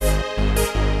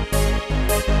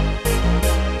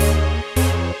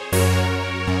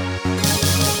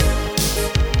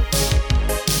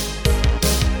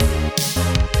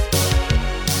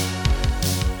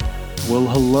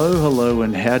hello,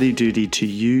 and howdy doody to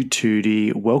you,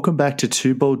 Tootie. Welcome back to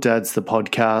Two Bald Dads, the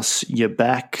podcast. You're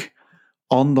back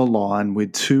on the line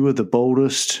with two of the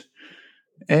baldest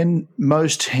and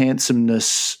most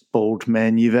handsomest bald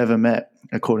men you've ever met,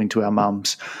 according to our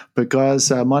mums. But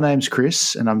guys, my name's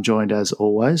Chris, and I'm joined as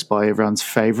always by everyone's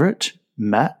favourite,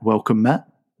 Matt. Welcome, Matt.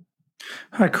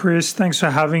 Hi, Chris. Thanks for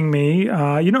having me.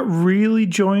 You're not really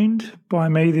joined by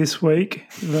me this week,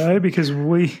 though, because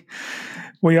we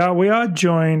are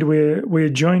joined. We're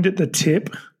joined at the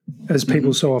tip, as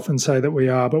people so often say that we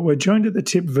are, but we're joined at the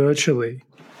tip virtually.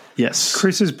 Yes.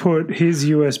 Chris has put his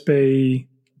USB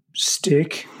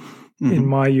stick in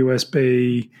my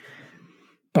USB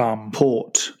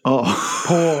port.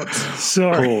 Port.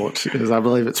 Sorry. Port, because I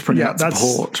believe it's pronounced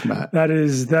port, Matt. That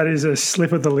is a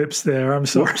slip of the lips there. I'm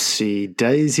sorry. Whoopsie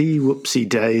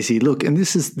daisy. Look, and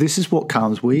this is what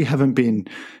comes. We haven't been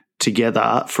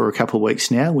together for a couple of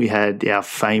weeks now. We had our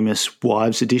famous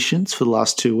wives editions for the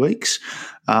last 2 weeks.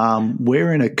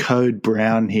 We're in a code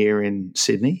brown here in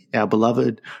Sydney, our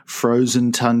beloved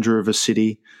frozen tundra of a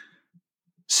city.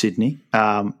 Sydney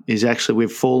is actually,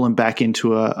 we've fallen back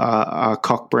into a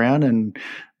cock brown, and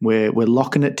we're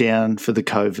locking it down for the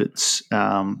COVIDs.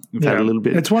 We've had a little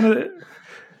bit. It's one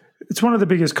of the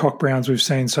biggest cock browns we've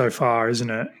seen so far,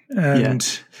 isn't it?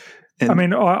 And I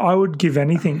mean, I would give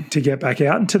anything to get back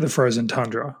out into the frozen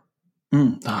tundra.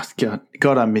 Oh,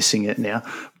 God, I'm missing it now.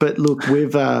 But look,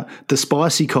 we've the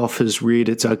spicy cough has reared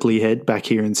its ugly head back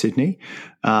here in Sydney.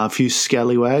 A few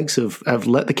scallywags have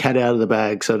let the cat out of the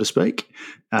bag, so to speak.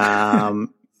 And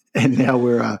now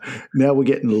we're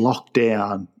getting locked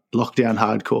down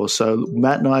hardcore. So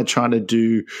Matt and I are trying to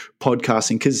do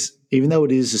podcasting because even though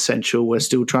it is essential, we're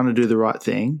still trying to do the right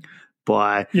thing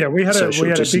by we had a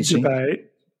big distancing. debate.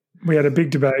 We had a big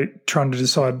debate trying to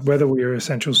decide whether we are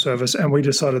essential service, and we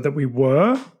decided that we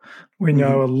were. We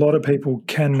know a lot of people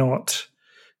cannot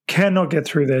get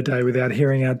through their day without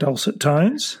hearing our dulcet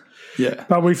tones. Yeah.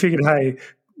 But we figured, hey,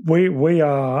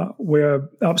 we're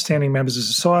upstanding members of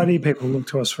society. People look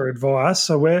to us for advice.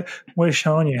 So we're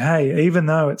showing you, hey, even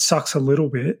though it sucks a little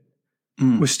bit,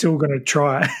 we're still going to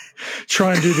try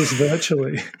and do this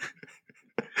virtually.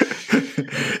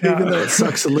 Even though it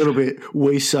sucks a little bit,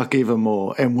 we suck even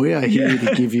more, and we are here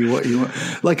to give you what you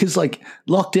want. Like, it's like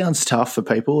lockdown's tough for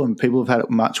people, and people have had it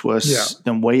much worse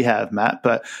than we have, Matt.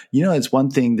 But it's one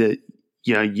thing that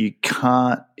you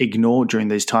can't ignore during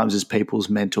these times is people's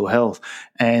mental health.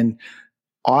 And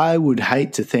I would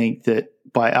hate to think that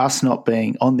by us not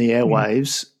being on the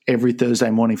airwaves every Thursday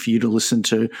morning for you to listen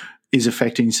to is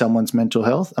affecting someone's mental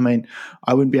health. I mean,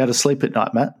 I wouldn't be able to sleep at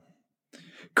night, Matt.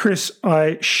 Chris,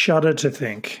 I shudder to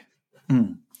think.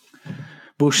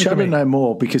 Well, shudder no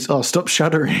more because stop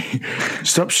shuddering.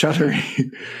 Stop shuddering.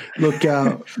 Look,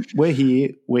 we're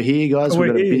here, guys.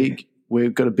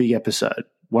 We've got a big episode.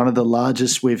 One of the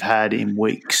largest we've had in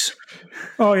weeks.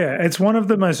 Oh yeah, it's one of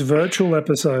the most virtual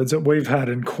episodes that we've had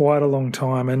in quite a long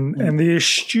time, and the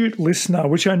astute listener,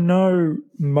 which I know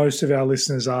most of our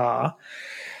listeners are,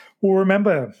 will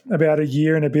remember about a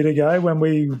year and a bit ago when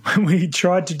we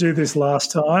tried to do this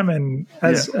last time, and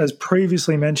as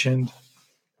previously mentioned,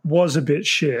 was a bit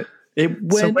shit. It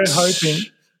went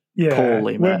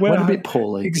poorly, man. Went a bit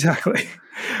poorly. Exactly.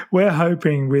 We're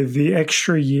hoping with the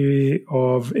extra year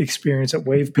of experience that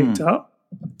we've picked up,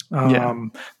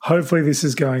 hopefully this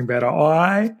is going better.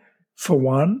 I, for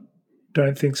one,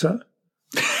 don't think so.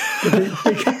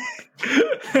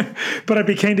 But I'd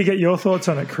be keen to get your thoughts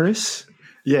on it, Chris.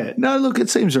 Yeah. No, look, it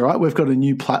seems all right. We've got a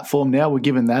new platform now. We're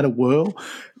giving that a whirl.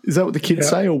 Is that what the kids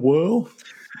say, a whirl?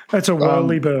 That's a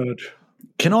whirly bird.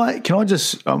 Can I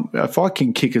just, if I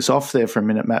can kick us off there for a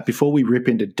minute, Matt, before we rip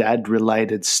into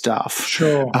dad-related stuff.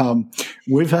 Sure.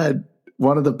 We've had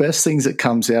one of the best things that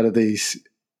comes out of these,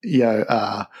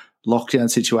 lockdown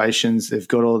situations. They've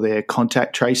got all their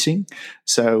contact tracing.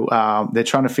 So they're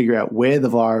trying to figure out where the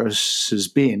virus has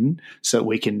been so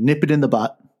we can nip it in the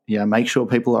butt. Make sure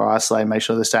people are isolated, make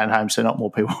sure they're staying home so not more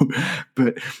people.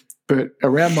 But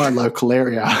around my local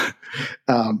area,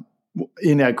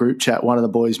 in our group chat, one of the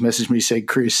boys messaged me, said,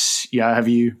 Chris, have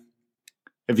you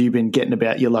been getting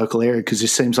about your local area? Because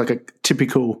this seems like a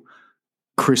typical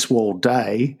Chris Wall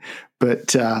day.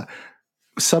 But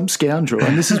some scoundrel,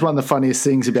 and this is one of the funniest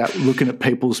things about looking at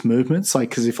people's movements, like,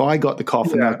 because if I got the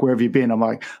cough and like, where have you been? I'm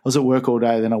like, I was at work all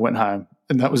day, then I went home.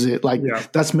 And that was it. Like,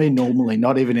 that's me normally,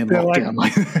 not even in lockdown.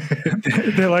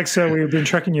 They're like, so we've been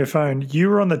tracking your phone. You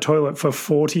were on the toilet for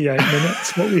 48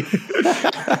 minutes.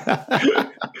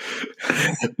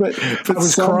 But I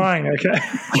was crying, okay.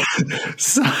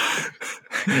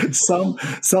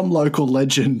 some local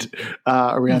legend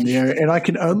around the area, and I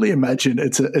can only imagine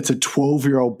it's a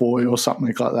 12-year-old boy or something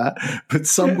like that. But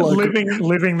some bloke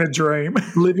living the dream,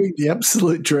 living the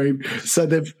absolute dream. So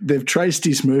they've traced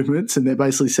his movements, and they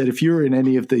basically said if you were in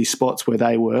any of these spots where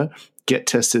they were, get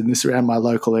tested. And this is around my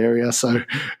local area, so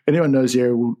anyone knows the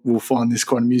area will find this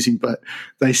quite amusing. But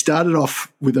they started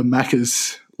off with a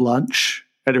Macca's lunch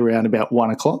at around about 1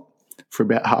 o'clock for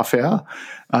about half hour.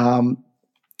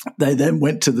 They then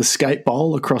went to the skate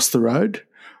bowl across the road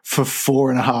for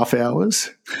 4.5 hours.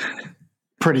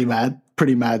 Pretty mad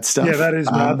stuff. Yeah, that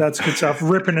is mad. That's good stuff.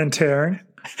 Ripping and tearing.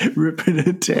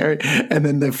 And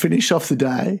then they finish off the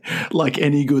day like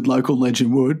any good local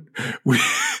legend would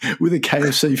with a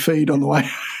KFC feed on the way.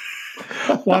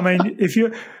 Well, I mean, if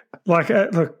you like,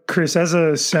 look, Chris, as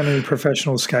a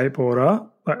semi-professional skateboarder,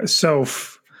 like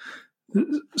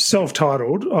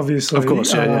self-titled, obviously, of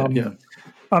course, yeah.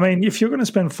 I mean, if you're going to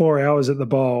spend 4 hours at the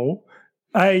bowl,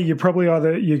 A, you're probably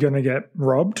you're going to get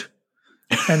robbed,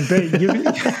 and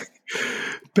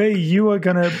B, you are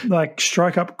going to like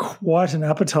strike up quite an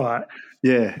appetite.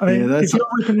 Yeah, I mean, if you're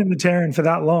ripping in the tearing for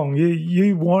that long,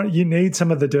 you need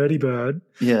some of the dirty bird.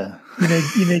 Yeah,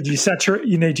 you need your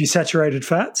saturated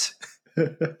fats.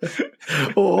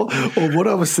 or what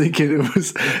I was thinking,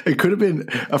 it could have been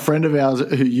a friend of ours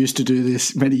who used to do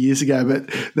this many years ago, but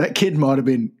that kid might have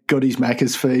got his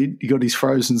Macca's feed, he got his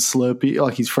frozen Slurpee,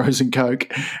 like his frozen Coke,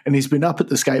 and he's been up at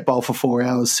the skate bowl for 4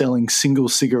 hours selling single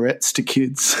cigarettes to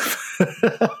kids.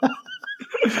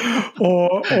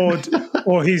 or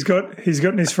he's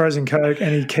gotten his frozen Coke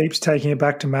and he keeps taking it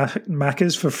back to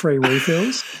Macca's for free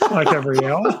refills like every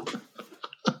hour.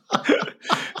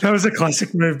 That was a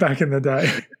classic move back in the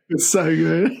day. It's so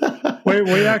good.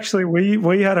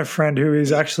 we had a friend who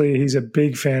he's a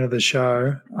big fan of the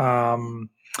show.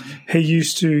 He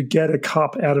used to get a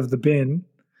cup out of the bin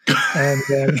and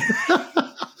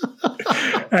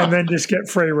then just get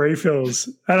free refills.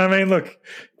 And I mean, look,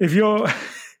 if you're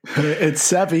It's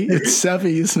savvy,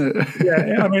 isn't it?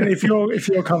 Yeah, I mean, if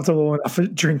you're comfortable enough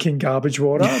drinking garbage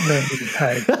water, then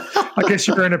hey, I guess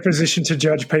you're in a position to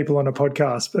judge people on a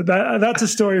podcast. But that's a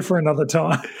story for another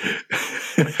time.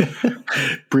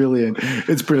 Brilliant.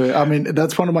 It's brilliant. I mean,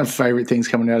 that's one of my favourite things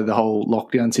coming out of the whole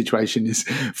lockdown situation is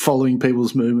following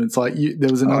people's movements. Like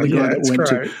there was another guy that went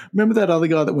to – remember that other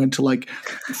guy that went to like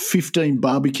 15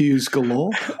 barbecues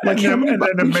galore? Like how many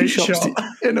barbecue shops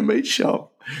in a meat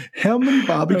shop? How many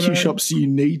barbecue shops do you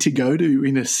need to go to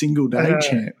in a single day,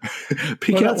 champ?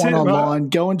 Pick out one online,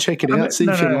 go and check it out, see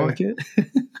if you like it.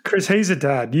 Chris, he's a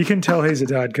dad. You can tell he's a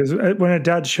dad because when a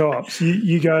dad shops,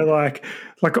 you go like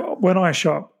when I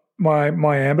shop,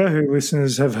 my Amber, who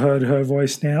listeners have heard her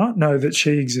voice now, know that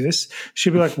she exists.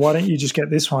 She'll be like, why don't you just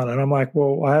get this one? And I'm like,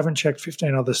 well, I haven't checked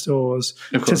 15 other stores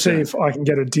to see if I can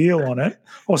get a deal on it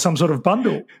or some sort of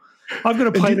bundle. I've got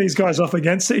to play these guys off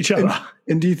against each other.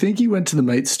 And do you think he went to the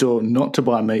meat store not to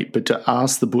buy meat, but to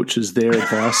ask the butchers their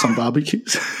advice on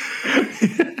barbecues?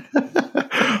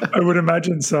 I would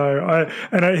imagine so. I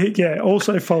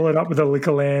also followed up with a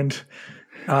Liquorland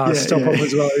stop-off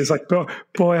as well. He's like,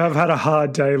 boy, I've had a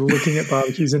hard day looking at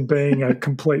barbecues and being a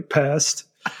complete pest.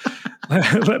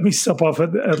 Let me stop off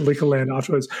at Liquorland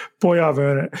afterwards. Boy, I've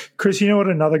earned it. Chris, you know what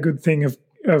another good thing of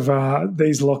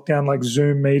these lockdown like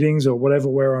Zoom meetings or whatever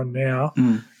we're on now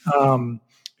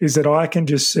is that I can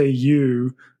just see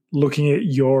you looking at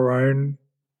your own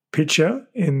picture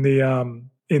in the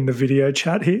video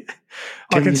chat here.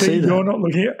 I can see you're not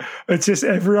looking at it's just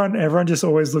everyone just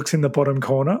always looks in the bottom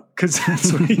corner because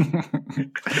that's what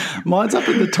mine's up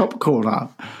in the top corner.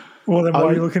 Well, then why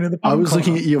are you looking at the bottom I was corner?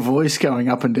 looking at your voice going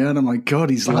up and down. I'm like, God,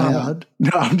 he's loud.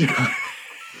 No, I'm just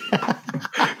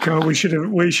God, we should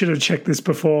have checked this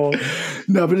before.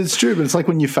 No, but it's true. But it's like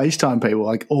when you FaceTime people,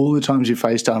 like all the times you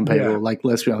FaceTime people, like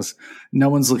let's be honest, no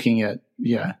one's looking at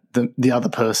the other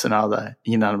person, are they?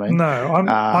 You know what I mean? No,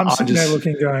 I'm sitting there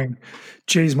looking, going,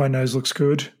 geez, my nose looks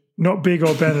good. Not big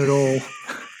or bent at all.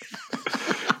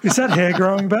 Is that hair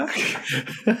growing back?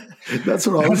 That's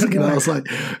what I was thinking. I was like,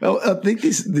 I think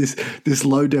this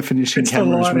low definition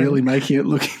camera is really making it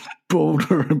look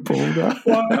bolder and bolder.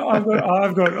 Well,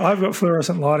 I've got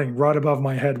fluorescent lighting right above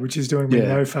my head, which is doing me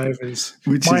no favors.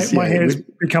 My hair is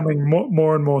becoming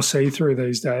more and more see-through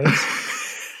these days.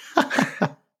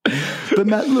 But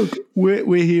Matt, look,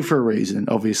 we're here for a reason.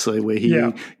 Obviously, we're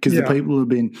here because the people have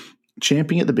been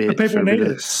champing at the bit for a bit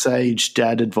of sage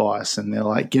dad advice, and they're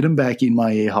like, get them back in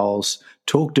my ear holes,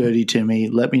 talk dirty to me,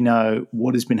 let me know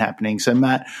what has been happening. So,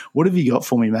 Matt, what have you got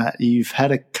for me, Matt? You've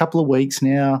had a couple of weeks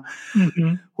now.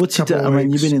 Mm-hmm. What's your dad? I mean,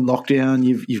 you've been in lockdown.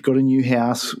 You've got a new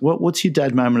house. What's your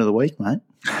dad moment of the week, mate?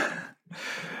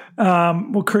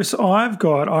 Well, Chris,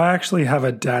 I actually have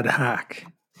a dad hack.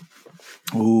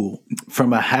 Ooh,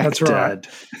 from a hack That's right. dad.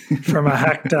 From a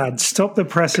hack dad. Stop the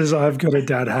presses, I've got a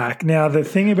dad hack. Now, the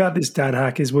thing about this dad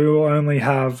hack is we will only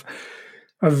have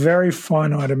a very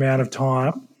finite amount of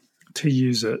time to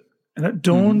use it. And it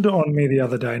dawned on me the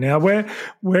other day. Now,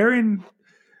 we're in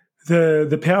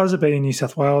the powers that be in New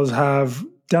South Wales have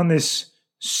done this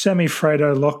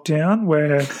semi-Fredo lockdown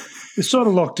where it's sort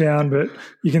of locked down, but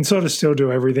you can sort of still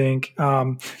do everything.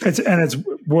 It's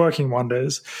working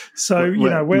wonders. So,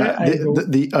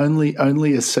 the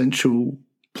only essential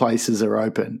places are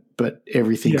open, but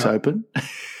everything's open.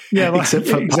 Yeah, except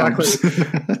for exactly.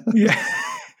 pubs. Yeah.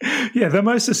 Yeah, the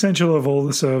most essential of all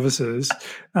the services.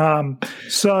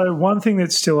 So one thing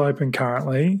that's still open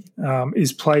currently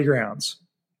is playgrounds.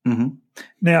 Mm-hmm.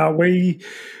 Now, we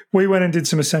went and did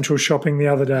some essential shopping the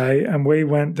other day,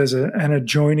 and there's an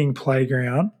adjoining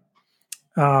playground.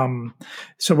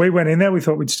 So we went in there. We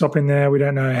thought we'd stop in there. We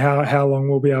don't know how long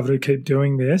we'll be able to keep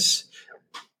doing this.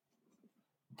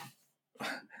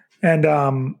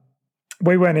 And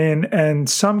we went in, and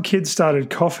some kids started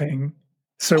coughing,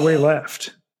 so we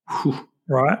left.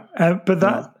 Right?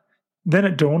 Then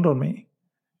it dawned on me,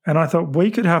 and I thought we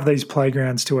could have these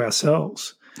playgrounds to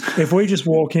ourselves. If we just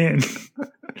walk in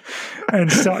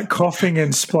and start coughing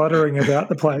and spluttering about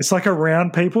the place, like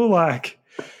around people, like,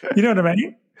 you know what I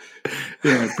mean?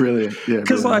 Yeah, brilliant. Yeah,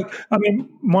 because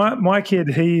my kid,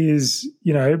 he is,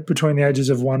 between the ages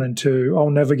of 1 and 2. I'll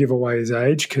never give away his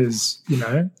age because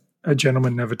a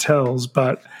gentleman never tells.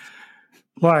 But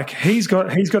like he's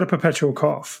got a perpetual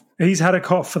cough. He's had a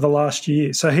cough for the last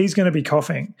year, so he's going to be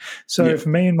coughing. So if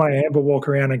me and my Amber walk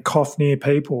around and cough near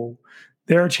people,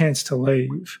 they're a chance to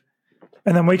leave,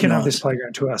 and then we can have this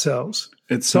playground to ourselves.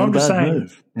 It's so I'm just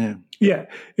saying, move. Yeah.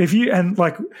 If you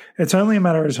it's only a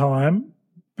matter of time,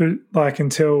 but like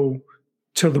until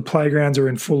the playgrounds are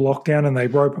in full lockdown and they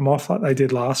rope them off like they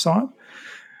did last time.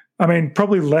 I mean,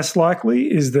 probably less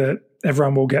likely is that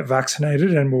everyone will get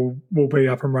vaccinated and we'll be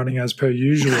up and running as per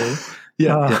usual.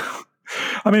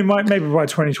 I mean, maybe by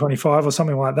 2025 or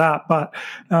something like that. But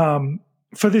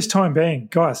for this time being,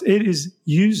 guys,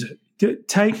 use it.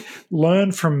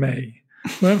 Learn from me.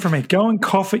 Go and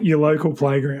cough at your local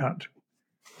playground.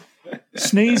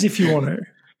 Sneeze if you want to.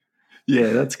 Yeah,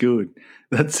 that's good.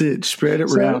 That's it. Spread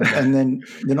it around, and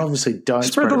then obviously don't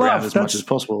spread it around as much as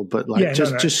possible. But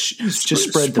just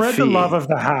spread the fear. The love of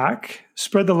the hack.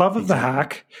 Spread the love of the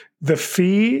hack. The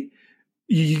fear.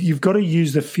 You've got to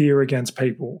use the fear against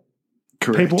people.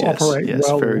 Correct. People operate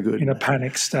very good. in a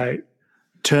panic state.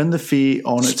 Turn the fear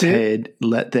on its head.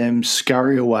 Let them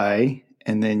scurry away,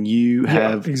 and then you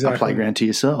have a playground to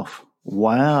yourself.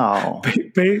 Wow,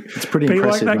 it's pretty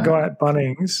impressive. Be like that guy at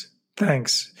Bunnings.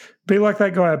 Thanks. Be like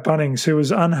that guy at Bunnings who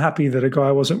was unhappy that a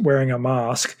guy wasn't wearing a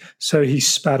mask, so he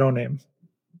spat on him.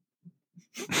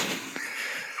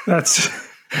 That's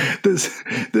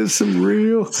there's some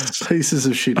real pieces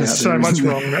of shit out there. So much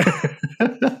wrong there.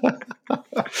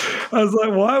 I was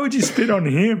like, why would you spit on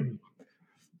him?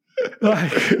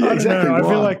 Like, I don't know. I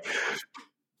feel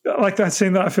like that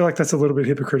scene. I feel like that's a little bit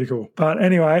hypocritical. But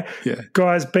anyway,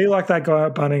 guys, be like that guy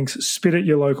at Bunnings. Spit at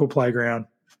your local playground.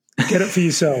 Get it for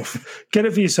yourself.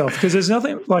 Because there's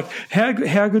nothing like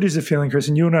how good is the feeling, Chris?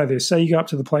 And you'll know this. Say you go up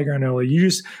to the playground early, you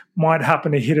just might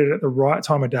happen to hit it at the right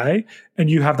time of day, and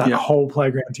you have that whole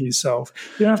playground to yourself.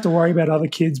 You don't have to worry about other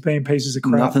kids being pieces of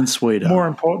crap. Nothing sweeter. More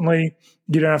importantly,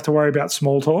 you don't have to worry about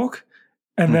small talk.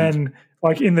 And then,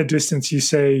 like in the distance, you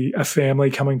see a family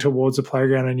coming towards the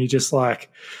playground, and you're just like,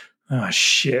 "Oh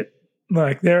shit!"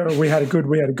 Like we had a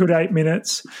good 8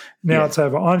 minutes. Now it's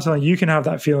over. I'm telling you can have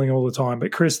that feeling all the time.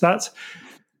 But Chris, that's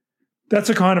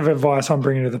the kind of advice I'm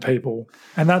bringing to the people,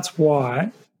 and that's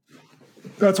why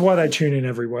they tune in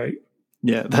every week.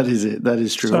 Yeah, that is it. That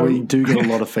is true. So, we do get a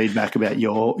lot of feedback about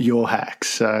your hacks.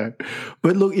 So,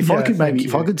 but look, if I could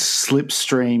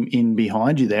slipstream in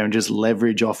behind you there and just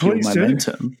leverage off your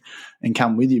momentum and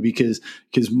come with you, because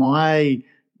my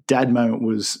dad moment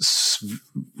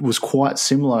was quite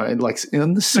similar, like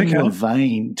in the similar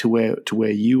vein to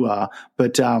where you are.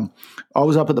 But I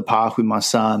was up at the park with my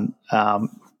son,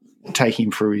 taking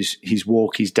him for his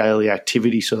walk, his daily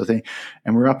activity sort of thing,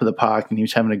 and we were up at the park and he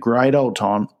was having a great old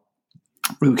time.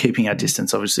 We were keeping our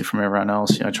distance, obviously, from everyone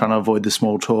else, trying to avoid the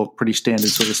small talk, pretty standard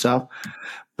sort of stuff.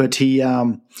 But he,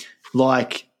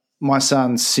 like my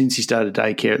son, since he started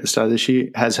daycare at the start of this year,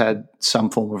 has had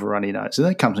some form of a runny nose. And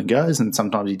that comes and goes, and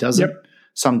sometimes he doesn't. Yep.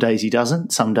 Some days he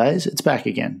doesn't. Some days it's back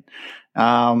again.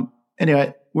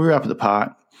 Anyway, we were up at the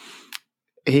park.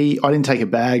 I didn't take a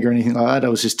bag or anything like that. I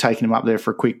was just taking him up there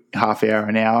for a quick half hour,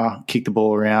 an hour, kick the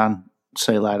ball around,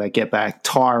 see you later, get back,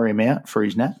 tire him out for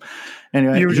his nap.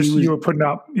 Anyway, you were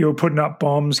putting up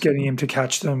bombs, getting him to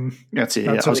catch them. That's it.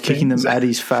 I was kicking them at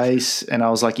his face, and I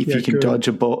was like, if you can dodge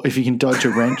a ball, if you can dodge a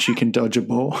wrench, you can dodge a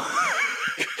ball.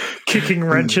 Kicking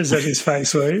wrenches at his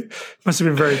face, must have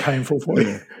been very painful for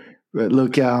you. But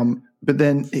look, but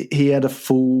then he had a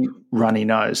full runny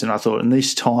nose, and I thought, in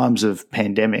these times of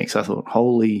pandemics, I thought,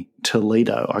 holy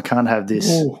Toledo, I can't have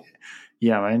this. Ooh.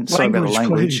 Yeah, I mean, sorry about the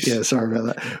language. Please. Yeah, sorry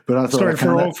about that. But I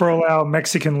thought, for all our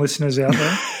Mexican listeners out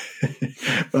there.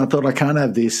 But I thought, I can't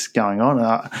have this going on.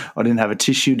 I didn't have a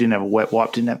tissue, didn't have a wet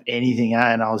wipe, didn't have anything.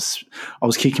 And I was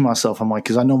kicking myself. I'm like,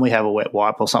 because I normally have a wet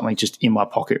wipe or something just in my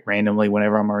pocket randomly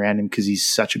whenever I'm around him because he's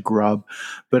such a grub.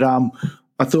 But I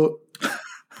thought,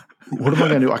 what am I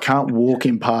going to do? I can't walk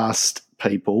him past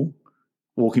people.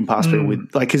 With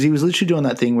like, because he was literally doing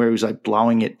that thing where he was like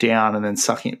blowing it down and then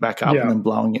sucking it back up and then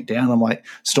blowing it down. I'm like,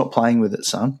 stop playing with it,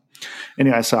 son.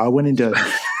 Anyway, so I went into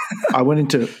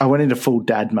full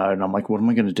dad mode, and I'm like, what am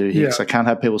I going to do here? Because I can't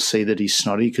have people see that he's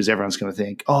snotty because everyone's going to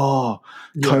think,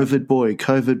 COVID boy,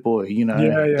 you know.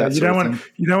 Yeah. You don't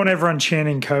want everyone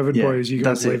chanting COVID boy as you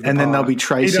guys leave. And then they'll be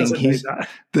tracing his.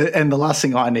 And the last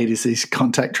thing I need is these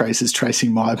contact tracers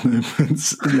tracing my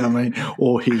movements. You know what I mean,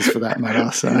 or his for that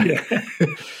matter. So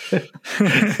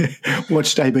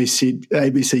watched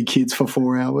ABC Kids for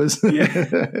 4 hours. but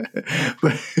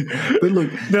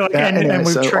look, like, and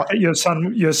we've tracked that your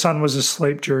son was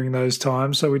asleep during those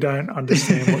times, so we don't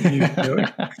understand what you were doing.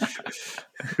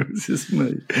 It was just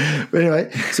me. But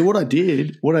anyway, so what I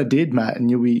did, Matt,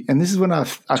 and this is when I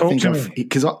think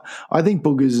because I think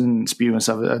boogers and spew and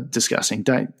stuff are disgusting.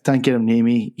 Don't get them near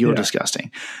me. You're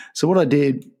disgusting. So what I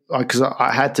did, because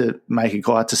I had to make a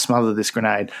call, I had to smother this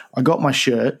grenade. I got my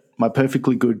shirt, my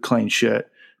perfectly good clean shirt,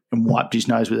 and wiped his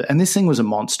nose with it. And this thing was a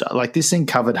monster. Like, this thing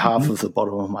covered half of the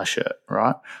bottom of my shirt,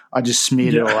 right? I just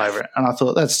smeared it all over it. And I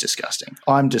thought, that's disgusting.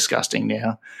 I'm disgusting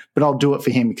now. But I'll do it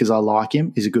for him because I like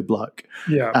him. He's a good bloke.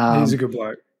 Yeah, he's a good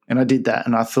bloke. And I did that.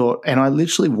 And I thought, and I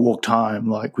literally walked home,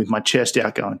 like, with my chest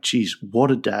out going, geez,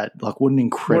 what a dad. Like, what an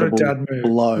incredible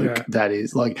bloke that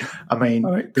is. Like, I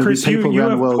mean Chris, people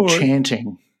around the world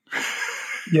chanting.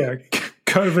 Yeah,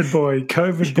 COVID boy.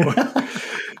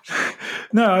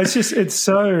 No,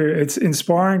 it's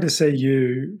inspiring to see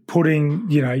you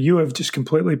putting, you have just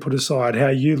completely put aside how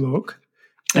you look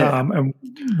and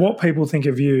what people think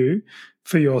of you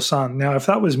for your son. Now, if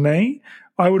that was me,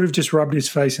 I would have just rubbed his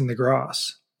face in the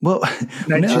grass. Well,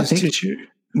 nature's tissue.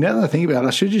 Now that I think about it,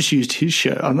 I should have just used his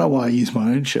shirt. I don't know why I used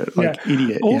my own shirt. Like,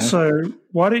 idiot. Also,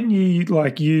 why didn't you,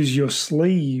 use your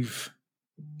sleeve?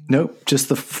 Nope, just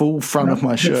the full front of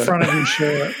my shirt. The front of your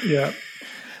shirt, yeah.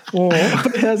 But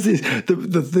how's this?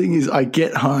 The thing is, I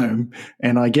get home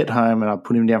and I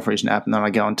put him down for his nap, and then I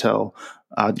go and tell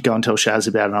Shaz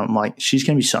about it. And I'm like, she's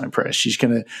going to be so impressed. She's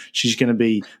going to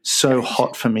be so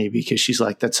hot for me because she's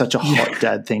like, that's such a hot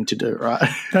dad thing to do, right?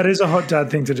 That is a hot dad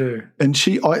thing to do. And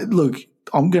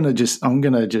I'm going to just,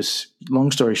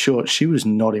 long story short, she was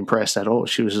not impressed at all.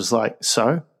 She was just like,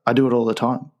 so I do it all the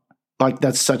time. Like,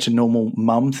 that's such a normal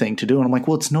mum thing to do. And I'm like,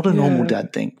 well, it's not a normal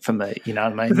dad thing for me. You know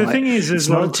what I mean? But the thing is it's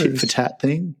not a tit for tat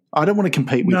thing. I don't want to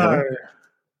compete with her.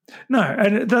 No,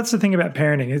 and that's the thing about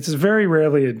parenting. It's very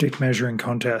rarely a dick measuring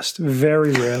contest.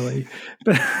 Very rarely.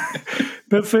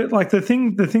 But for the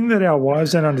thing that our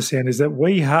wives don't understand is that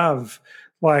we have,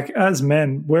 as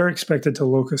men, we're expected to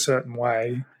look a certain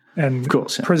way and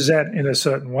present in a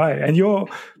certain way. And you're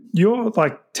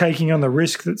taking on the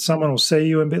risk that someone will see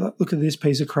you and be like, look at this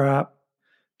piece of crap.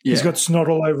 Yeah. He's got snot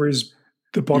all over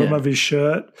the bottom of his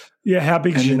shirt. Yeah, how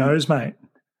big's your nose, mate?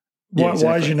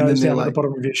 Why is your nose down at the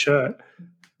bottom of your shirt?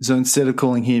 So instead of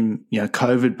calling him,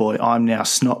 COVID boy, I'm now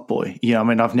snot boy.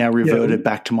 I've now reverted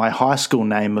back to my high school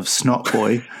name of snot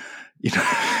boy.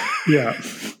 Yeah,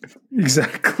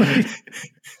 exactly.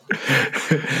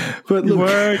 But look, you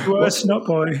were a snot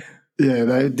boy. Yeah,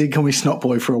 they did call me snot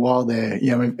boy for a while there.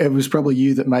 It was probably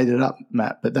you that made it up,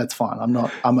 Matt, but that's fine.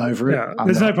 I'm over it. Yeah,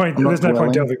 there's no point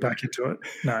delving back into it.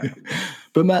 No.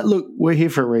 But Matt, look, we're here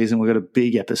for a reason. We've got a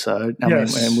big episode.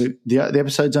 The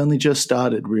episode's only just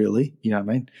started, really. You know what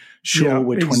I mean? Sure,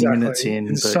 we're 20 minutes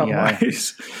in some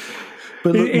ways.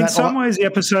 But look, in some ways, the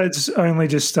episode's only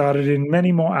just started. In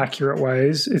many more accurate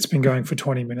ways, it's been going for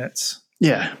 20 minutes.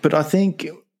 Yeah, but I think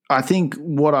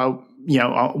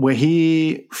we're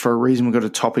here for a reason. We've got a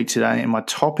topic today, and my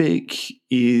topic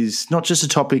is not just a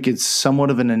topic, it's somewhat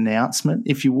of an announcement,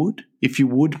 if you would,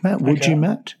 Matt. Would you,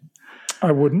 Matt?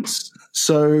 I wouldn't.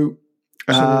 So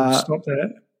we'll stop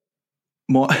there.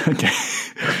 Okay.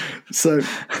 So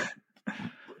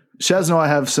Shaz and I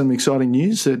have some exciting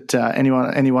news that any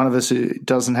one of us who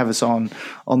doesn't have us on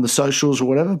the socials or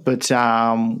whatever, but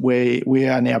we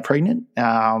are now pregnant,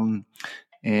 and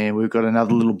we've got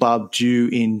another little bub due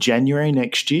in January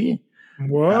next year.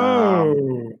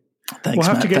 Whoa! Thanks, we'll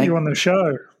have Matt. to get you on the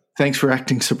show. Thanks for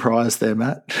acting surprised there,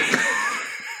 Matt.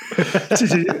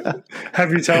 Could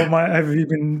you tell my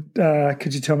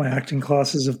acting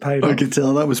classes have paid off? I could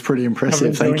tell that was pretty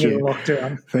impressive. Thank you.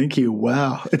 Lockdown. Thank you.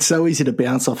 Wow. It's so easy to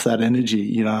bounce off that energy,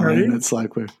 you know what I mean? It's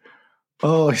like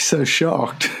he's so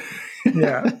shocked.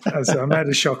 Yeah. So I made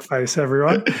a shock face,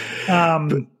 everyone.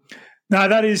 No,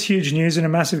 that is huge news and a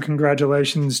massive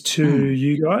congratulations to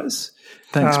you guys.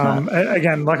 Thanks, Matt.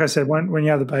 Again, like I said, when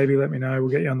you have the baby, let me know.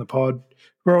 We'll get you on the pod.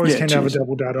 We're always keen to have a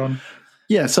double dad on.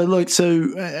 Yeah,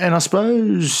 and I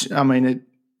suppose, I mean,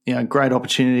 great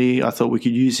opportunity. I thought we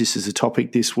could use this as a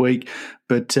topic this week,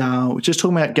 but we're just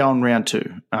talking about going round 2.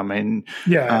 I mean,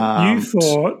 you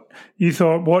thought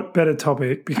what better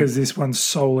topic, because this one's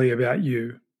solely about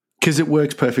you. Because it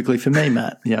works perfectly for me,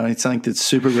 Matt. It's something that's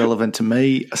super relevant to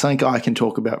me, something I can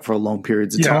talk about for a long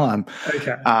periods of time.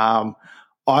 Okay.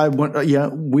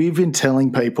 We've been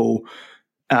telling people.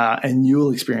 And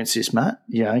you'll experience this, Matt,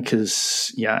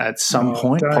 because, at some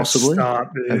point possibly,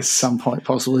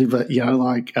 but,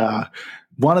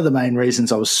 one of the main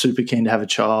reasons I was super keen to have a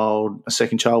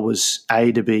second child was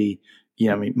to be,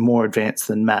 more advanced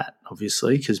than Matt,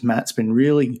 obviously, because Matt's been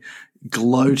really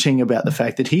gloating about the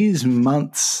fact that he's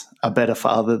months a better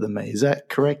father than me. Is that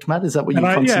correct, Matt? Is that what you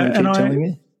constantly keep telling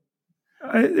me?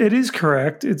 It is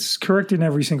correct. It's correct in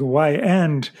every single way,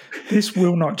 and this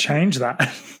will not change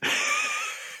that.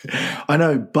 I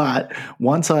know, but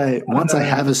once I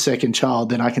have a second child,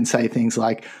 then I can say things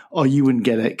like, "Oh, you wouldn't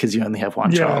get it because you only have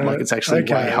one child." Like it's actually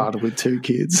way harder with 2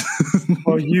 kids.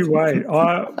 Well, you wait.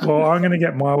 I'm going to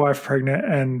get my wife pregnant,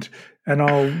 and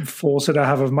I'll force her to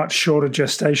have a much shorter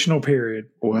gestational period.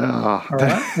 Wow! All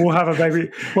right, we'll have a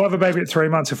baby. We'll have a baby at 3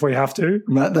 months if we have to.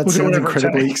 Matt, that sounds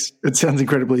incredibly. It sounds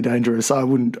incredibly dangerous. I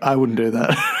wouldn't do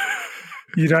that.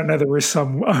 You don't know the risks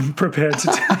I'm prepared to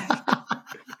take.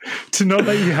 To not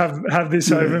let you have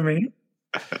this over me.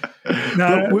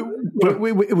 No,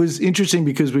 it was interesting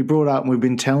because we brought up and we've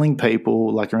been telling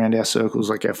people like around our circles,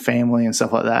 like our family and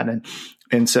stuff like that,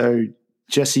 and so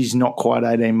Jesse's not quite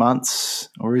 18 months,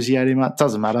 or is he 18 months?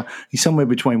 Doesn't matter. He's somewhere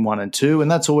between 1 and 2,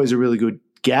 and that's always a really good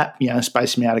gap.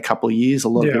 Space him out a couple of years. A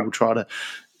lot of people try to,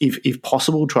 if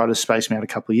possible, try to space him out a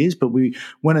couple of years. But we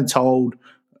went and told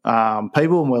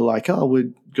people, and we're like, "Oh,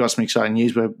 we've got some exciting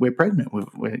news. We're pregnant. We've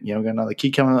got another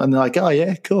kid coming." And they're like, "Oh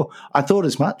yeah, cool. I thought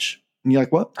as much." And you're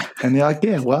like, "What?" And they're like,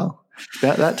 "Yeah, well,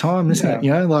 about that time, isn't it?"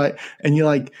 And you're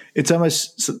like, it's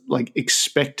almost like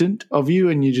expectant of you,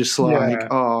 and you're just like,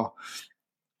 "Oh."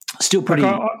 Still pretty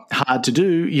hard to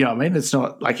do, you know what I mean? It's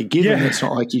not like a given. Yeah. It's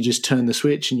not like you just turn the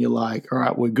switch and you're like, all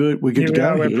right, we're good. We're good to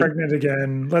go. We're pregnant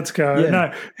again. Let's go.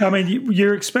 Yeah. No, I mean,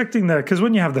 you're expecting that because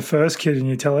when you have the first kid and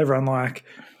you tell everyone like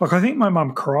I think my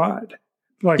mum cried.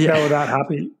 Like they were that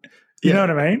happy. You know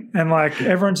what I mean? And like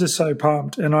everyone's just so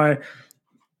pumped. And I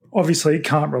obviously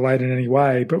can't relate in any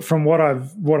way, but from what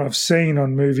I've seen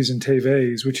on movies and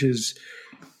TVs, which is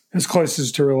as close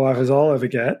as to real life as I'll ever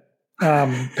get,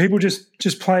 people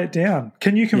just play it down.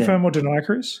 Can you confirm or deny,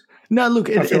 Chris? No, look,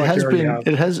 it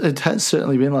has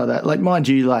certainly been like that. Like, mind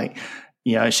you,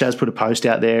 Shaz put a post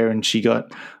out there and she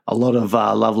got a lot of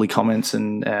lovely comments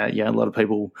and a lot of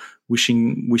people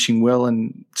wishing well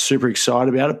and super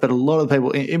excited about it. But a lot of people,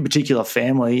 in particular,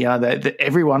 family,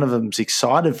 every one of them's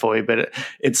excited for you. But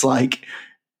it's like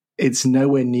it's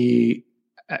nowhere near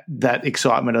that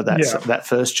excitement of that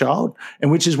first child,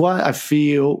 and which is why I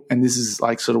feel, and this is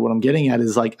like sort of what I'm getting at,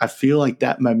 is like I feel like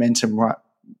that momentum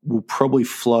will probably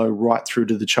flow right through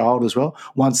to the child as well.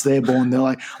 Once they're born, they're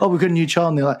like, "Oh, we've got a new child,"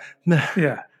 and they're like,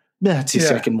 "Nah, it's your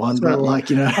second one." So,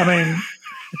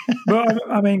 but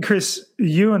I mean, Chris,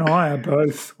 you and I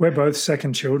we're both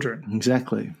second children.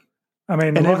 Exactly. I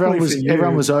mean, and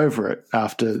everyone was over it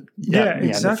after exactly.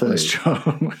 the first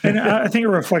child. And I think it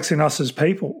reflects in us as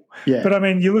people. Yeah. But I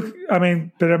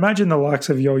mean, but imagine the likes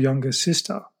of your younger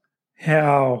sister,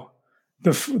 how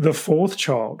the fourth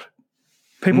child,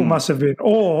 people must have been,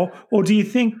 or do you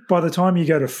think by the time you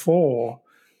go to 4,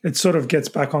 it sort of gets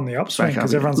back on the upswing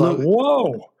because everyone's like,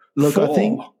 "Whoa!" Look,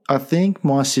 4. I think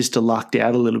my sister lucked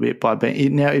out a little bit by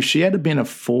being now. If she had been a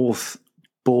fourth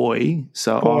boy,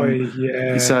 so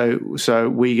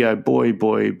we go boy,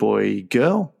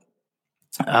 girl.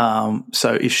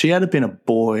 So if she had been a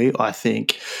boy, I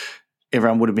think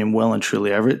everyone would have been well and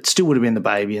truly over it. It still would have been the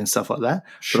baby and stuff like that.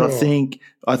 Sure. But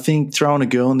I think throwing a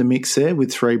girl in the mix there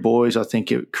with 3 boys, I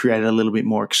think it created a little bit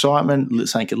more excitement,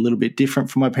 something a little bit different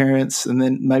for my parents, and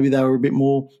then maybe they were a bit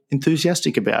more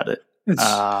enthusiastic about it.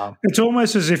 It's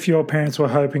almost as if your parents were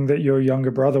hoping that your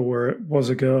younger brother was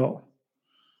a girl.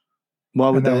 Why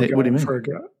would they? What do you mean? For a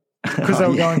girl. Because they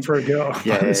were going for a girl,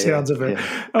 by the sounds of it.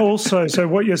 Yeah. Also, so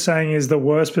what you're saying is the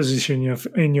worst position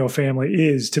in your family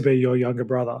is to be your younger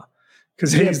brother,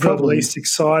 because he's the least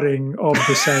exciting of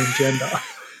the same gender.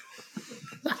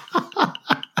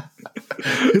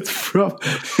 It's from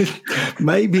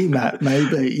maybe, Matt,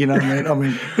 maybe. You know what I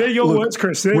mean? They're your words,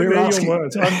 Chris. They're your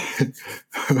words.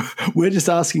 We're just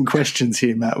asking questions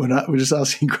here, Matt. We're just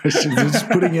asking questions. We're just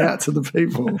putting it out to the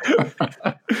people.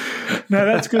 No,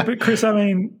 that's good. But Chris, I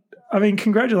mean,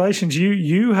 congratulations.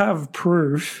 You have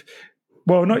proof.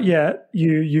 Well, not yet.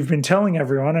 You've been telling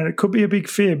everyone, and it could be a big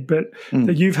fib, but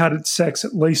that you've had sex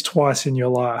at least twice in your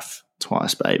life.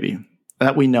 Twice, baby.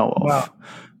 That we know of. Wow.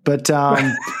 But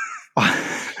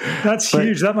that's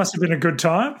huge. That must have been a good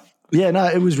time. Yeah, no,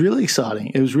 it was really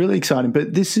exciting.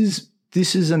 But this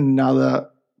is another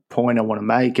point I want to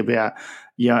make about,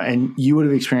 and you would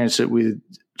have experienced it with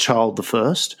child the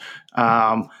first.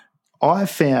 I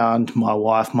found my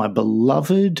wife, my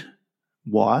beloved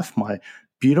wife, my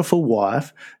beautiful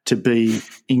wife, to be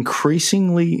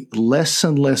increasingly less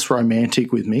and less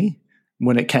romantic with me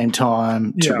when it came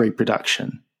time to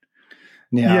reproduction.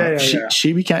 Now,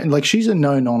 she became like, she's a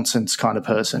no-nonsense kind of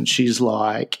person. She's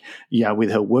like,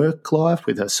 with her work life,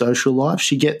 with her social life,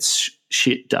 she gets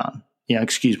shit done.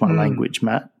 Excuse my language,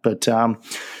 Matt, but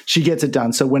she gets it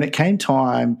done. So when it came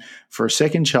time for a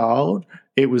second child,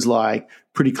 it was like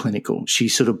pretty clinical. She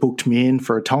sort of booked me in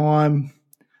for a time.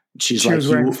 She was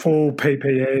wearing full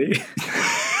PPE.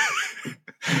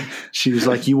 She was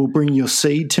like, you will bring your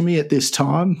seed to me at this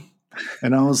time.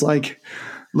 And I was like,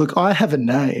 look, I have a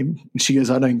name. And she goes,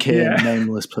 I don't care,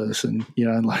 nameless person.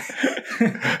 Like,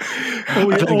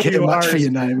 I don't care much for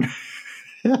your name.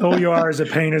 All you are is a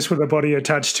penis with a body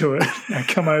attached to it. Now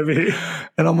come over here.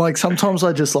 And I'm like, sometimes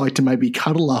I just like to maybe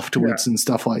cuddle afterwards and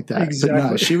stuff like that. Exactly.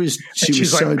 But no, she was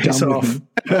so dumb with me.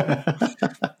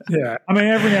 Yeah. I mean,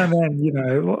 every now and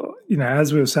then,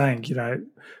 as we were saying,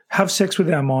 have sex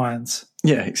with our minds.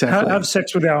 Yeah, exactly. Have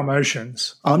sex with our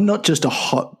emotions. I'm not just a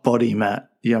hot body, Matt,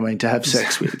 to have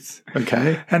sex with,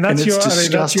 okay? And it's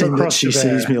disgusting that she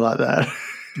sees me like that.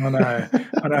 I know.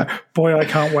 Boy, I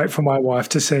can't wait for my wife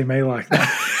to see me like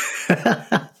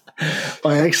that.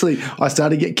 I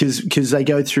started because they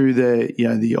go through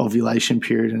the ovulation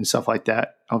period and stuff like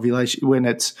that. Ovulation when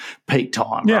it's peak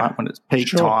time, right? When it's peak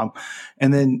time,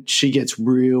 and then she gets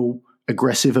real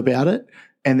aggressive about it.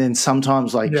 And then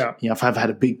sometimes, if I've had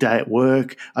a big day at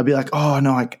work, I'd be like, "Oh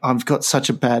no, I've got such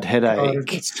a bad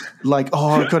headache."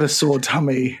 I've got a sore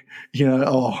tummy.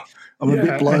 I'm a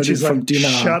bit bloated from dinner.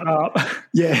 Shut up.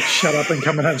 Yeah. Shut up and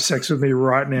come and have sex with me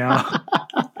right now.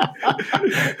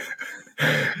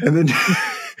 and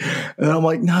I'm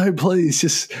like, no, please,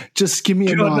 just give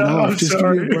me a night off. Just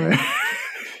give me a break.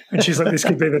 And she's like, this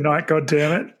could be the night, God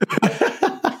damn it.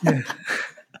 Yeah.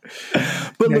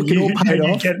 But look, it all paid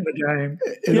off. Get in the game.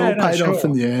 It all paid off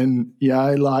in the end.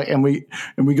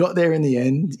 And we got there in the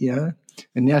end,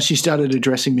 And now she started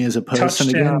addressing me as a person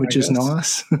again, which is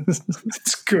nice.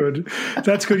 It's good.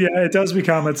 That's good. Yeah, it does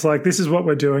become, it's like, this is what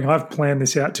we're doing. I've planned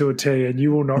this out to a T and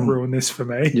you will not ruin this for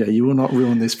me. Yeah, you will not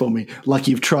ruin this for me. Like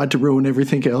you've tried to ruin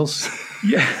everything else.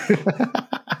 Yeah.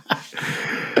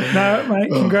 No,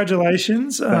 mate,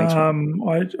 congratulations. Thanks, I'm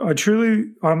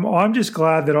just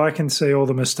glad that I can see all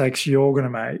the mistakes you're going to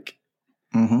make.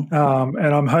 Mm-hmm.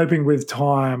 And I'm hoping with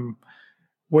time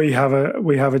we have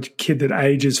a kid that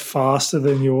ages faster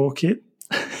than your kid.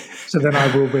 So then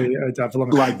I will be a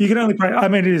development. Like, you can only play, I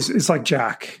mean, it's like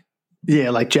Jack. Yeah,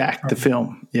 like Jack, the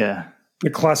film. Yeah. The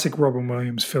classic Robin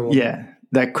Williams film. Yeah,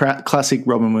 that classic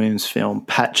Robin Williams film,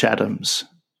 Patch Adams.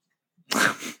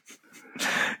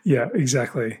 Yeah,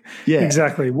 exactly. Yeah.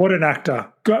 Exactly. What an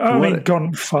actor.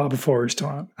 Gone far before his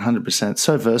time. 100%.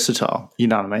 So versatile, you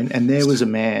know what I mean? And there was a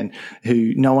man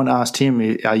who no one asked him,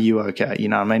 are you okay? You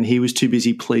know what I mean? He was too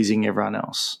busy pleasing everyone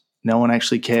else. No one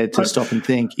actually cared to stop and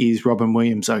think, is Robin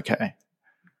Williams okay?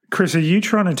 Chris, are you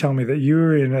trying to tell me that you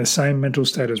were in the same mental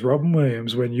state as Robin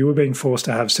Williams when you were being forced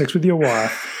to have sex with your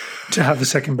wife to have a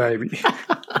second baby?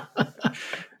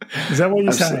 Is that what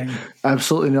you're saying?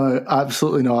 Absolutely no.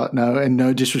 Absolutely not. No, and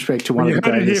no disrespect to one of the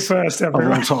greatest of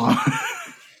all time.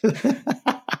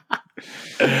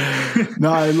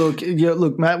 No,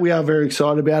 look, Matt, we are very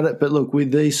excited about it. But look,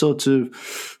 with these sorts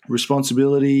of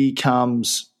responsibility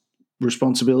comes,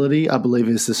 responsibility, I believe,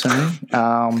 is the saying.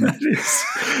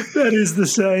 That is the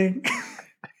saying.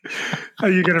 Are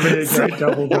you going to be a great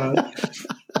double dad?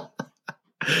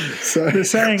 So the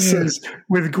saying is,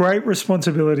 with great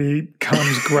responsibility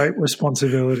comes great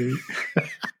responsibility.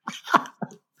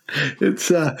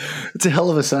 It's a hell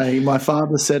of a saying. My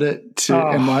father said it to,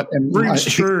 rings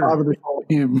true. Father before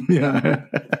him,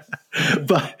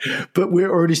 but we're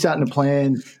already starting to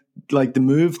plan like the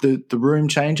move, the room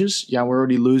changes. Yeah, we're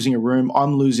already losing a room.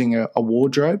 I'm losing a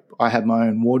wardrobe. I have my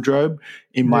own wardrobe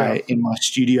in my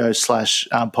studio /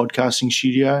 podcasting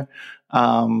studio,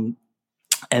 and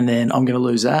then I'm going to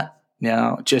lose that.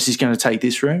 Now Jesse's going to take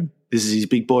this room. This is his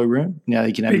big boy room. Now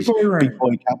he can have his big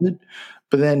boy cupboard.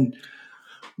 But then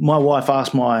my wife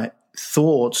asked my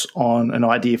thoughts on an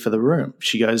idea for the room.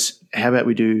 She goes, how about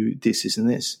we do this, this, and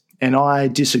this? And I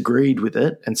disagreed with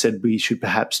it and said we should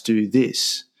perhaps do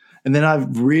this. And then I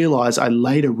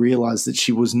later realized that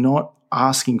she was not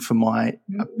asking for my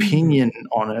opinion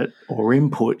on it or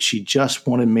input. She just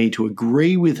wanted me to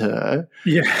agree with her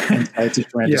and say it's a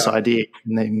tremendous idea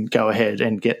and then go ahead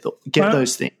and get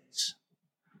those things.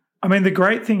 I mean, the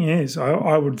great thing is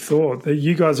I would have thought that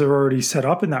you guys are already set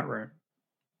up in that room.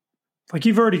 Like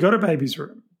you've already got a baby's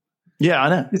room. Yeah, I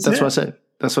know. That's what I said.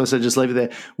 That's why I said just leave it there.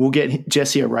 We'll get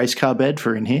Jesse a race car bed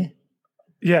for in here.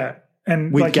 Yeah.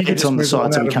 And with gates on the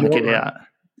side so we can't get out.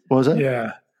 What was it?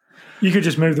 Yeah. You could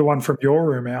just move the one from your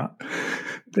room out.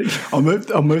 I'll move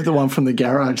the one from the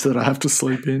garage that I have to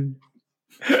sleep in.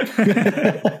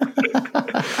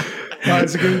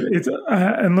 It's good.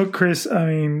 And look, Chris, I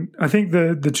mean, I think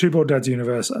the Two Bald Dads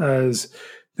universe, as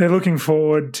they're looking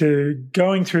forward to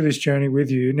going through this journey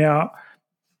with you. Now,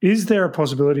 is there a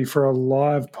possibility for a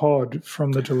live pod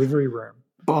from the delivery room?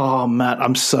 Oh, Matt,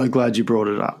 I'm so glad you brought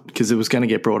it up because it was going to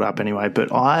get brought up anyway. But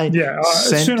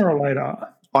sooner or later.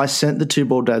 I sent the Two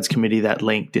Bald Dads committee that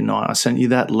link, didn't I? I sent you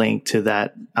that link to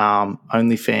that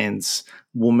OnlyFans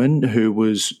woman who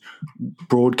was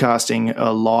broadcasting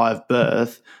a live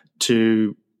birth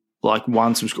to like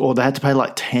or they had to pay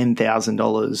like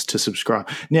 $10,000 to subscribe.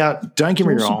 Now, don't get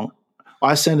me wrong.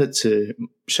 I sent it to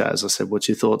Shaz. I said, "What's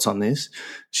your thoughts on this?"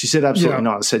 She said, "Absolutely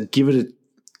not." I said, "Give it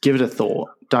a thought.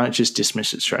 Don't just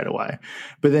dismiss it straight away."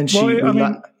 But then go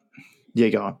on.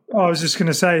 I was just going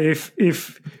to say,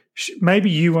 if maybe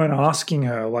you weren't asking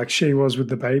her like she was with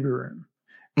the baby room.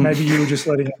 Maybe you were just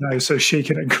letting her know so she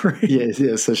can agree.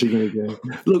 Yeah, so she can agree.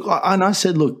 Look, I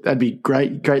said, look, that'd be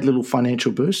great little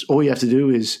financial boost. All you have to do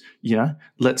is,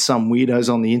 let some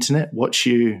weirdos on the internet watch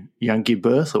you give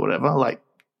birth or whatever.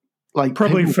 Like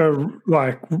probably for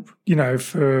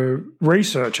for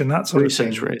research and that sort of thing.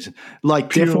 Research reason.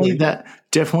 Like definitely that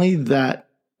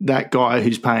guy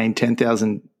who's paying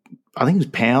 10,000, I think it was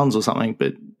pounds or something,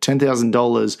 but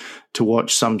 $10,000 to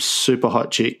watch some super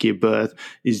hot chick give birth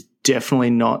is definitely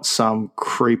not some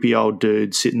creepy old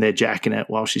dude sitting there jacking it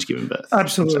while she's giving birth.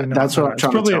 Absolutely not. That's what I'm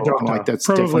trying to tell you. Like, that's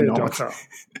probably definitely not.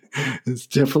 It's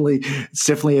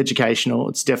definitely educational.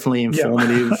 It's definitely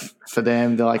informative for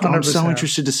them. They're like, 100%. I'm so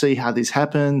interested to see how this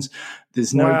happens.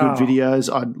 There's no good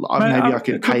videos. Maybe I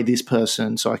could pay this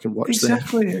person so I can watch them.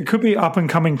 Exactly. It could be up and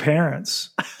coming parents,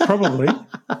 probably.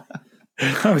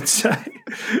 I would say.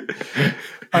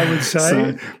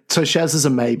 So Shaz is a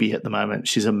maybe at the moment.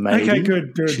 She's a maybe. Okay,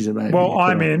 good. She's a maybe. Well,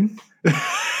 I'm in.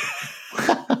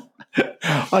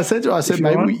 I said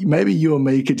maybe you or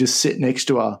me could just sit next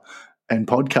to her and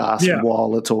podcast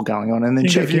while it's all going on, and then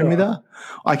check in with her.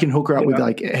 I can hook her up with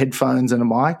like headphones and a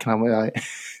mic, and I'm like,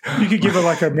 you could give her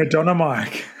like a Madonna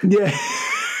mic. Yeah.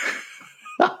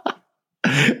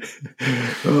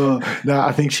 No,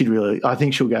 I think she'll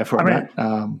go for it.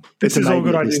 This is all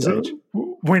good ideas.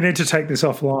 We need to take this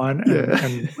offline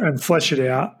and flesh it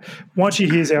out. Once she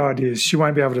hears our ideas, she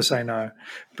won't be able to say no.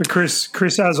 But Chris,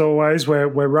 as always, we're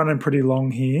running pretty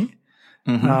long here.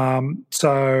 Mm-hmm.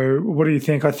 So what do you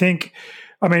think?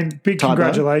 Big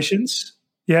congratulations.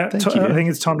 Yeah, I think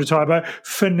it's time to tie bow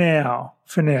for now.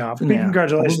 Big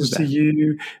congratulations to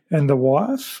you and the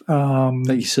wife. Thank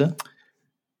you, sir.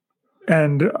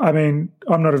 And I'm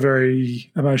not a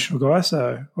very emotional guy,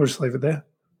 so I'll just leave it there.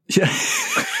 Yeah,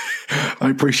 I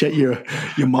appreciate your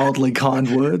mildly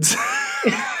kind words.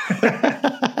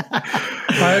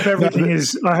 I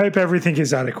hope everything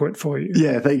is adequate for you.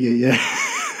 Yeah, thank you. Yeah,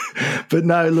 but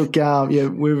no, look,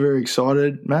 we're very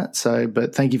excited, Matt.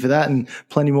 But thank you for that, and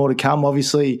plenty more to come.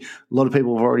 Obviously, a lot of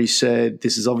people have already said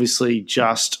this is obviously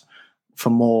just for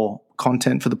more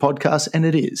content for the podcast, and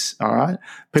it is. All right,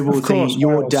 people will think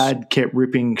your dad kept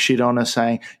ripping shit on us,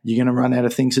 saying you're going to run out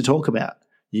of things to talk about.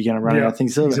 You're going to run out of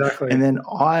things to do. Exactly. And then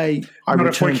I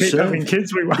return serve. Having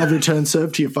kids, we I return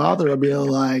serve to your father. I'll be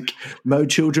like, mo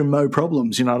children, mo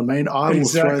problems. You know what I mean? I will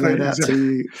throw that out to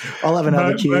you. I'll have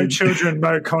another kid. Mo children,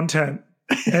 mo content.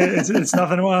 It's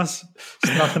nothing to us.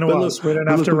 It's nothing to us. We don't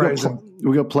have to raise them.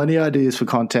 We've got plenty of ideas for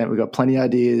content. We've got plenty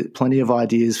of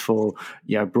ideas for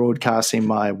broadcasting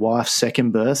my wife's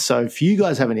second birth. So if you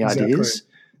guys have any ideas,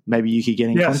 maybe you could get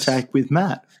in contact with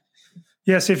Matt.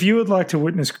 Yes, if you would like to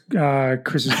witness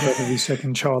Chris's birth of his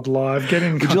second child live, get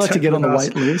in contact. Would you like to get on the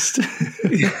wait list?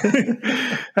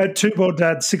 At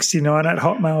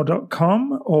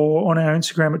twobalddads69@hotmail.com or on our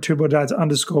Instagram at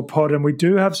twobalddads_pod. And we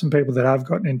do have some people that have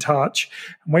gotten in touch,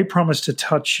 and we promise to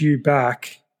touch you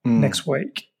back next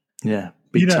week. Yeah,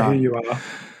 big time. Who you are.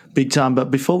 Big time.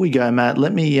 But before we go, Matt,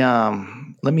 let me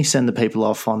send the people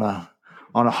off on a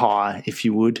high, if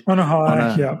you would. On a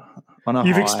high, yeah.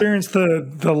 You've experienced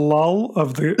the lull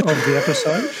of the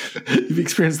episode. You've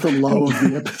experienced the lull of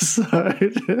the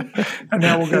episode. And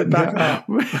now we'll go back up.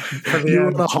 You were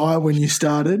on a high when you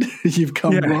started. You've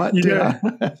come right down.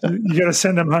 You got to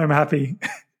send them home happy.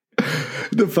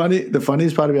 The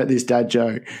funniest part about this dad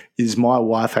joke is my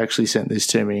wife actually sent this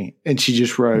to me, and she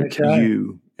just wrote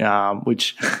you.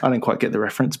 Which I didn't quite get the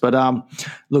reference. But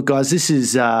look, guys, this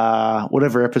is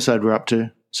whatever episode we're up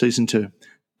to, season 2,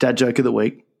 dad joke of the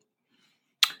week.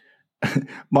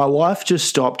 My wife just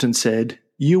stopped and said,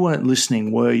 "You weren't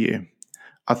listening, were you?"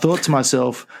 I thought to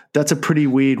myself, that's a pretty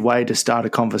weird way to start a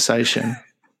conversation.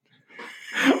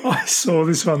 I saw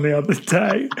this one the other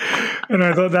day, and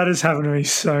I thought that has happened to me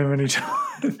so many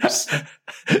times.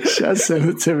 Shaz sent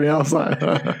it to me. I was like,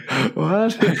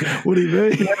 what? What do you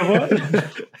mean? Yeah, what?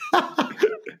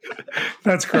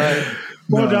 That's great.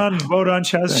 Well done,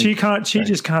 Chaz. She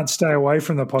just can't stay away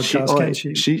from the podcast, can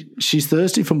she? She's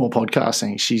thirsty for more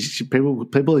podcasting. People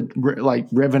are like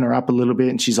revving her up a little bit,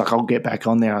 and she's like, "I'll get back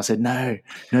on there." I said, "No,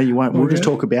 you won't. We'll just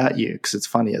talk about you because it's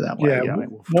funnier that way." Yeah.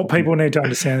 What people need to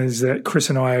understand is that Chris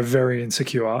and I are very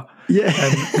insecure. Yeah,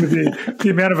 and with the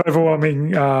amount of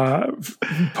overwhelming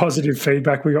positive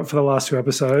feedback we got for the last 2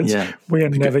 episodes, we are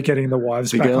never getting the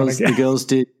wives back on again. The girls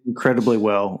did incredibly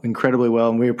well, and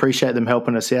we appreciate them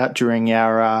helping us out during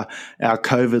our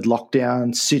COVID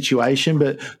lockdown situation.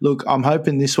 But look, I'm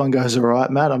hoping this one goes all right,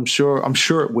 Matt. I'm sure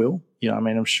it will. You know,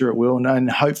 I'm sure it will,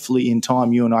 and hopefully in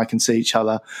time you and I can see each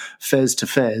other fez to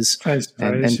fez, and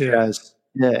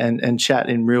chat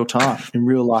in real time, in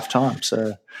real life time.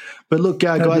 So, but look,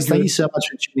 guys, thank you so much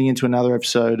for tuning into another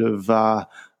episode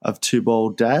of Two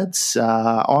Bald Dads.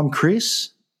 I'm Chris,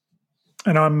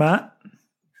 and I'm Matt,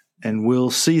 and we'll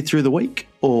see you through the week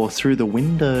or through the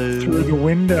window. Through the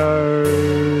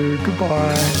window.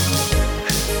 Goodbye.